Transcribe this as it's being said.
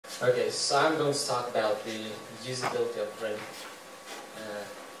Okay, so I'm going to talk about the usability of Grin.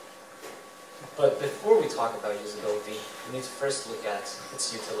 But before we talk about usability, we need to first look at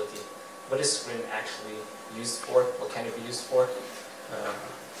its utility. What is Grin actually used for? What can it be used for?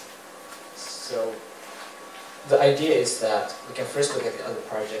 So the idea is that we can first look at the other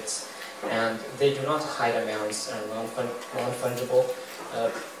projects, and they do not hide amounts and are non-fungible.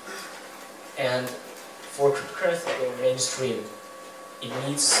 And for cryptocurrency to go mainstream, it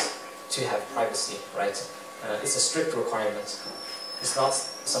needs to have privacy, right? It's a strict requirement. It's not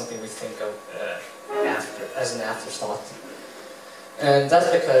something we think of as an afterthought. And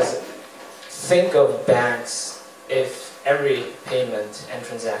that's because, think of banks, if every payment and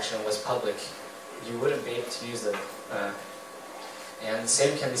transaction was public, you wouldn't be able to use them. And the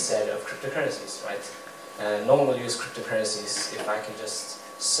same can be said of cryptocurrencies, right? No one will use cryptocurrencies if I can just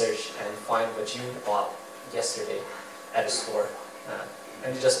search and find what you bought yesterday at a store.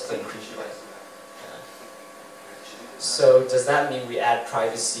 And you just click create. So does that mean we add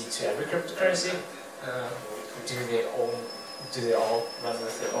privacy to every cryptocurrency? Do they all run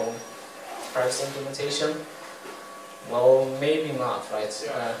with their own privacy implementation? Well, maybe not, right?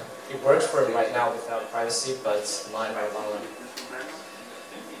 It works for it right now without privacy, but not in the long run.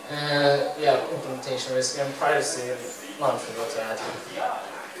 Yeah, implementation risk and privacy, not trivial to add.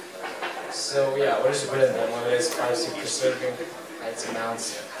 So yeah, what is Grin then? What is privacy preserving its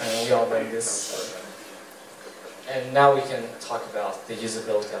amounts? And we all know this. And now we can talk about the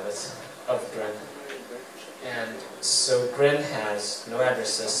usability of Grin. And so Grin has no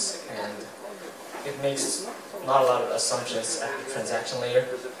addresses, and it makes not a lot of assumptions at the transaction layer.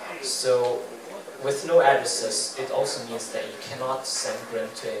 So with no addresses, it also means that you cannot send Grin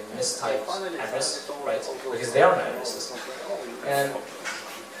to a mistyped address, right? Because there are no addresses.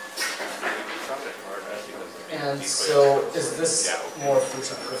 And so is this more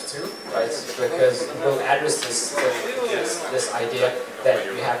future-proof too, right? Because we'll address this idea that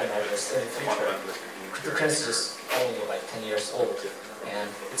we have an address in the future. Cryptocurrency is only like 10 years old, and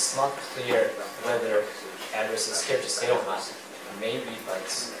it's not clear whether address is here to stay or not. Maybe, but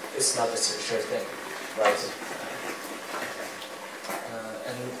it's not a sure thing, right?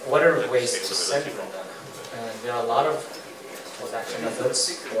 And what are ways to send them then? There are a lot of transaction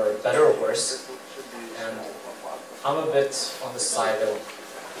methods, for better or worse. And I'm a bit on the side of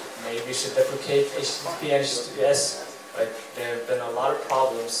maybe we should deprecate HTTP and HTTPS. But there have been a lot of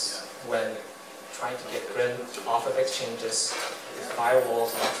problems when trying to get Grin off of exchanges,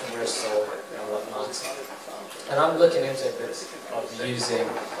 firewalls, not traversal, and whatnot. And I'm looking into a bit of using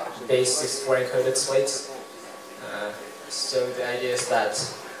base 64 encoded slates. So the idea is that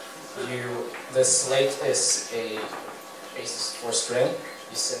the slate is a base 64 string.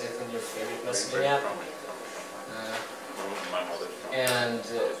 You send it in your favorite messaging app. And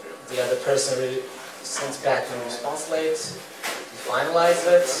the other person sends back a response late, you finalize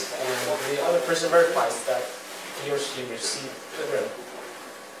it, and the other person verifies that he or she received the Grin.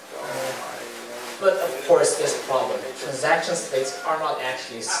 But of course, there's a problem. Transaction slates are not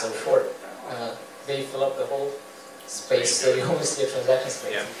actually so short. They fill up the whole space, so you only see a transaction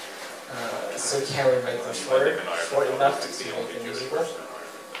slate. So can we make them short enough to make them usable?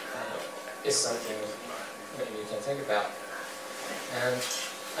 Is something maybe you can think about. And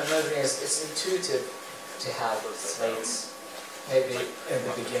another thing is, it's intuitive to have slates, maybe in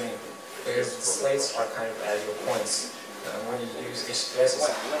the beginning, because the slates are kind of at your points. When you use HTTPS,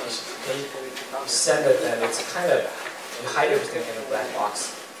 you send it, and it's kind of, you hide everything in a black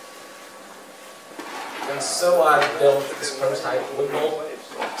box. And so I built this prototype Wimble.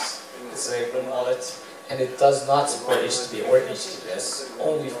 It's a Grin wallet, and it does not support HTTP or HTTPS,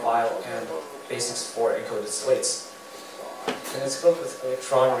 only file and base64 encoded slates. And it's built with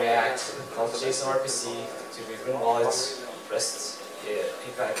Electron, React, called JSON RPC to the Grin wallet, REST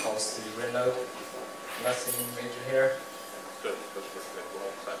API calls to the Grin node. Nothing major here.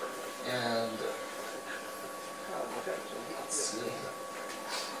 And let's see.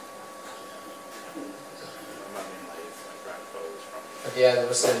 Okay, yeah, there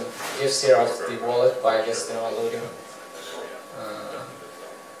was some gifs here of the wallet, but I guess they're not loading.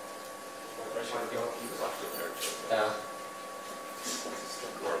 Yeah.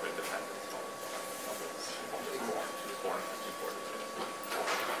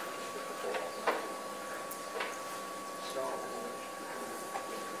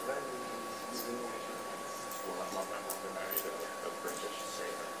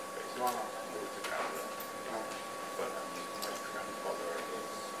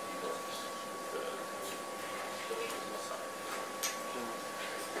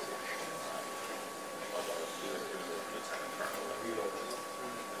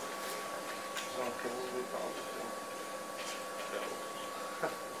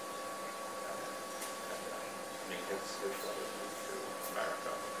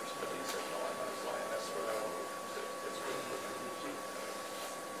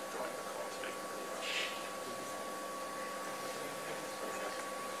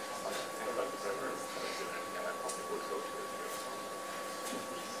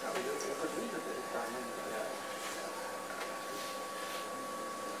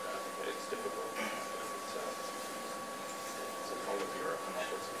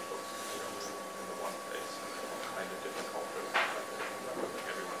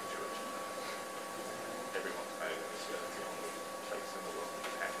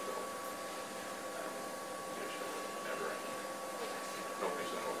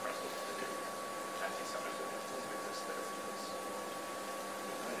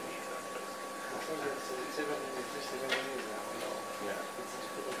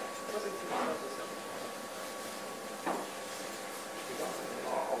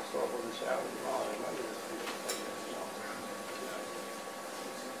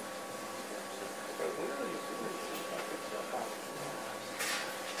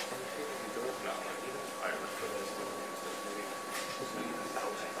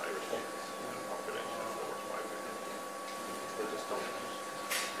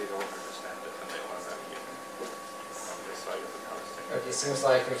 Okay, seems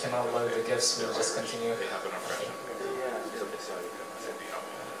like we cannot load the GIFs, we'll just continue.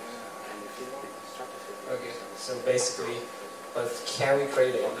 Okay, so basically, but can we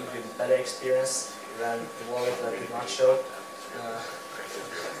create an even better experience than the wallet that did not show?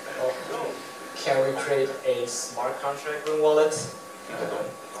 Well, can we create a smart contract Grin wallet?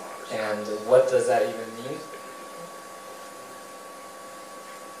 And what does that even mean?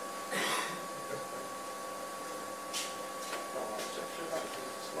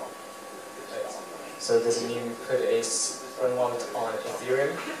 So does it mean we put a Grin wallet on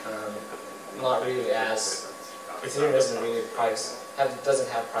Ethereum? Not really, as Ethereum doesn't really doesn't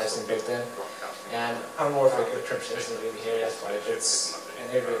have pricing built in, and homomorphic encryption isn't really here yet. But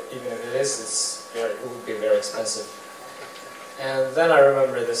even if it is, it would be very expensive. And then I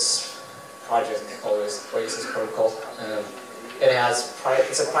remember this project called Oasis Protocol.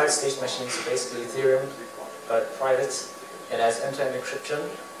 It's a private state machine, so basically Ethereum, but private. It has end-to-end encryption,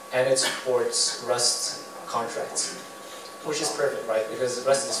 and it supports Rust contracts, which is perfect, right? Because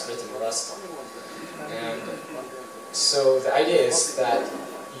Rust is written in Rust. And so the idea is that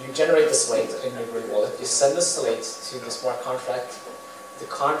you generate the slate in your Grin wallet, you send the slate to the smart contract, the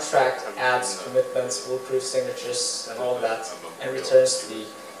contract adds commitments, foolproof signatures, and all of that, and returns the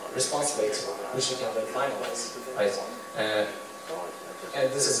response slate, which you can then finalize, right? And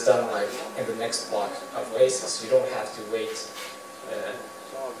this is done like in the next block of Oasis. You don't have to wait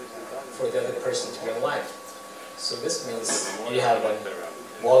for the other person to be online. So this means you have a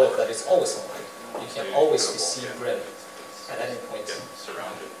wallet that is always online. You can always receive Grin at any point.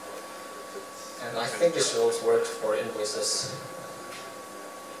 And I think this should also work for invoices.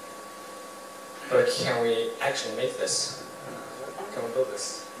 But can we actually make this? Can we build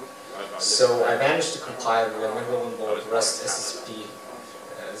this? So I managed to compile the minimal Rust SSP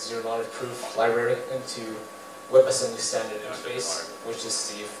zero-knowledge proof library into WebAssembly standard interface, which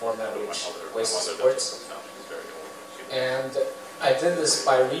is the format which Oasis supports. And I did this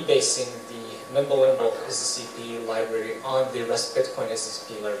by rebasing the Mimblewimble SSP library on the Rust Bitcoin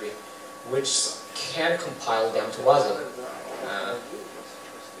SSP library, which can compile down to WASM,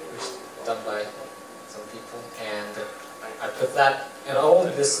 which is done by some people. And I put that, and I only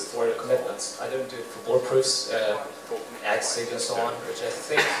did this for commitments. I didn't do it for bulletproofs, AgSig and so on, which I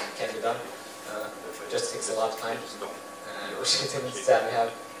think can be done. It just takes a lot of time, which I didn't sadly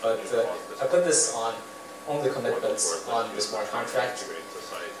have. But I put this on only commitments on the smart contract.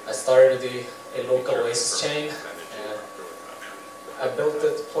 I started a local Oasis chain, and I built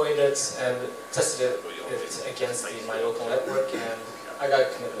it, deployed it, and tested it against my local network, and I got a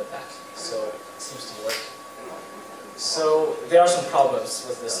commitment back. So it seems to work. So there are some problems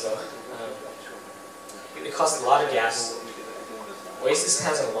with this though. It costs a lot of gas. Oasis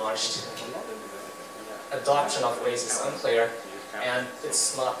hasn't launched. Adoption of Oasis is unclear, and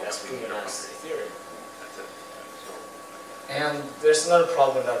it's not as proven as Ethereum. And there's another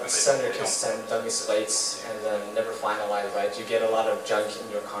problem that the sender can send dummy slates and then never finalize, right? You get a lot of junk in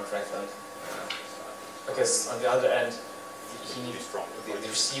your contract then. Because on the other end, the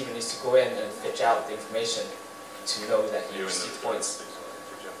receiver needs to go in and fetch out the information to know that he received points.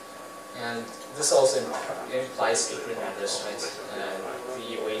 And this also implies a Grin address, right?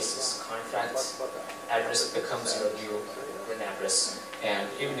 The Oasis contract address becomes your new Grin address. And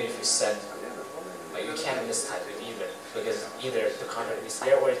even if you send Like you can't mistype it either, because either the contract is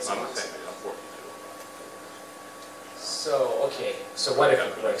there or it's not. So, okay, so what if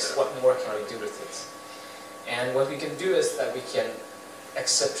it works? What more can we do with it? And what we can do is that we can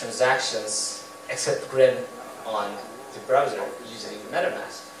accept transactions, accept Grin on the browser using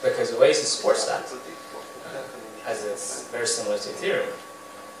MetaMask, because Oasis supports that, as it's very similar to Ethereum.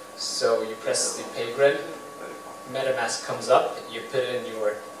 So you press the pay Grin, MetaMask comes up, you put in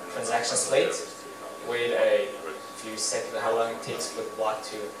your transaction slate, wait a few seconds, how long it takes for the block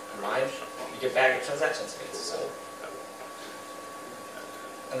to mine, you get back your transaction slate. So,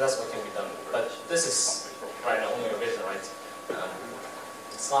 and that's what can be done. But this is right now only a vision, right?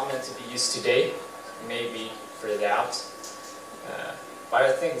 It's not meant to be used today, maybe further out. But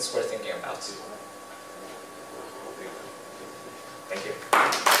I think it's worth thinking about. Thank you.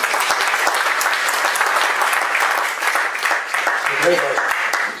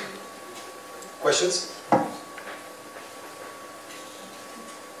 Questions?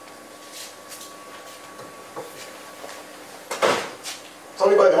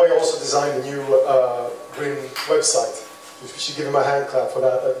 Tony, by the way, also designed a new Grin website. We should give him a hand clap for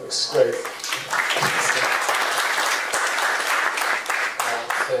that. That looks great.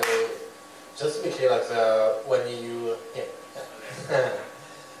 So, just to be clear, like when you,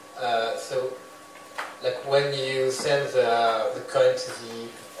 so like when you send the coin to the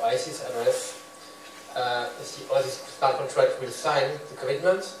Oasis address, the Oasis smart contract will sign the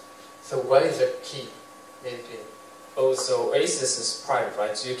commitment. So what is the key, basically? Oh, so Oasis is private,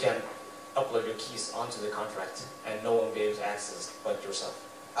 right? So you can upload your keys onto the contract, and no one will be able to access it but yourself.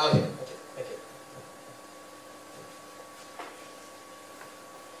 Okay, okay, okay.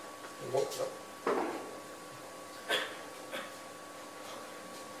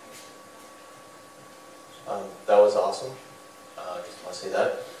 That was awesome. Just want to say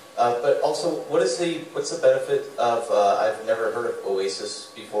that. But also, what's the benefit of? I've never heard of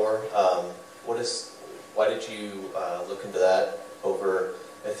Oasis before. Why did you look into that over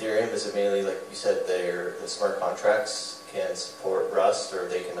Ethereum? Is it mainly, like you said, the smart contracts can support Rust, or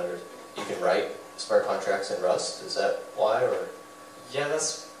you can write smart contracts in Rust? Is that why, or? Yeah,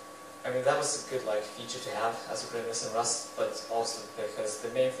 that was a good feature to have as a Grin in Rust, but also because the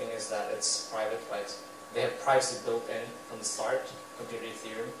main thing is that it's private, right? They have privacy built in from the start compared to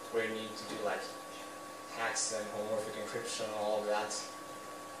Ethereum, where you need to do hacks and homomorphic encryption and all of that.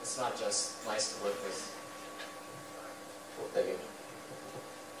 It's not just nice to work with. Cool, thank you.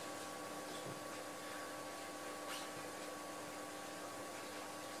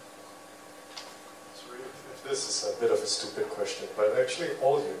 This is a bit of a stupid question, but actually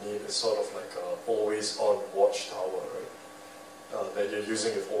all you need is sort of like a always-on watchtower, right? That you're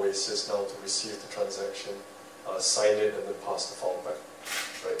using with Oasis now to receive the transaction, sign it, and then pass the file back,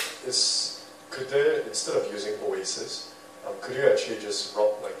 right? Could there, instead of using Oasis, could you actually just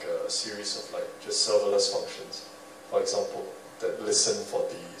run a series of just serverless functions, for example, that listen for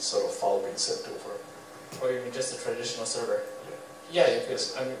the sort of file being sent over? Or even just a traditional server? Yeah, you could.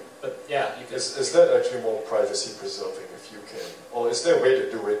 You could. Is that actually more privacy preserving if you can, or is there a way to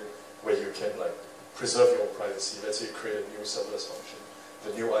do it where you can preserve your own privacy? Let's say you create a new serverless function,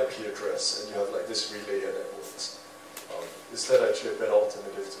 the new IP address, and you have this relay that works. Is that actually a better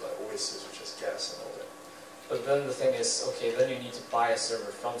alternative to Oasis, which has gas and all that? But then the thing is, okay, then you need to buy a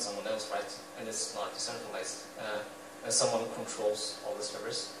server from someone else, right? And it's not decentralized, and someone controls all the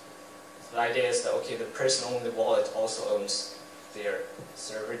servers. So the idea is that okay, the person owning the wallet also owns their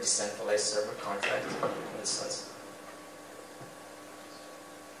server, decentralized server contract in this sense.